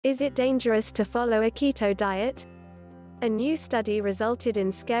Is it dangerous to follow a keto diet? A new study resulted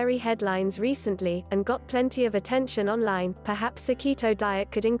in scary headlines recently, and got plenty of attention online. Perhaps a keto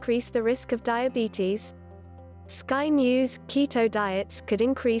diet could increase the risk of diabetes? Sky News: keto diets could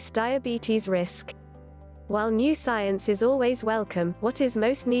increase diabetes risk. While new science is always welcome, what is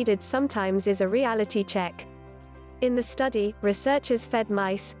most needed sometimes is a reality check. In the study, researchers fed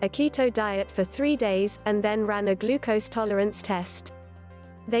mice a keto diet for 3 days, and then ran a glucose tolerance test.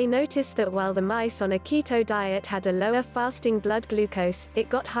 They noticed that while the mice on a keto diet had a lower fasting blood glucose, it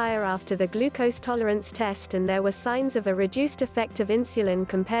got higher after the glucose tolerance test, and there were signs of a reduced effect of insulin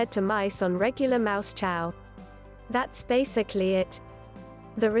compared to mice on regular mouse chow. That's basically it.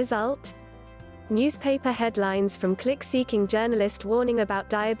 The result? Newspaper headlines from click-seeking journalist warning about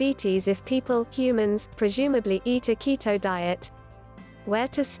diabetes if people, humans, presumably eat a keto diet. Where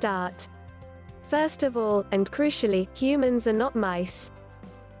to start? First of all, and crucially, humans are not mice.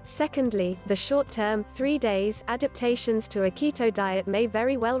 Secondly, the short-term, 3 days, adaptations to a keto diet may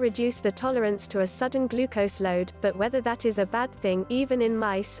very well reduce the tolerance to a sudden glucose load, but whether that is a bad thing, even in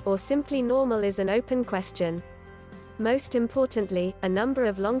mice, or simply normal is an open question. Most importantly, a number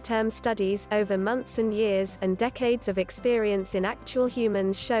of long-term studies, over months and years, and decades of experience in actual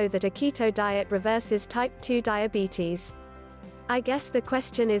humans show that a keto diet reverses type 2 diabetes. I guess the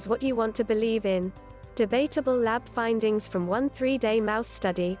question is what you want to believe in. Debatable lab findings from one 3-day mouse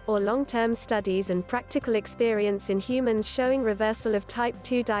study, or long-term studies and practical experience in humans showing reversal of type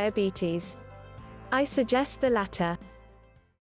 2 diabetes. I suggest the latter.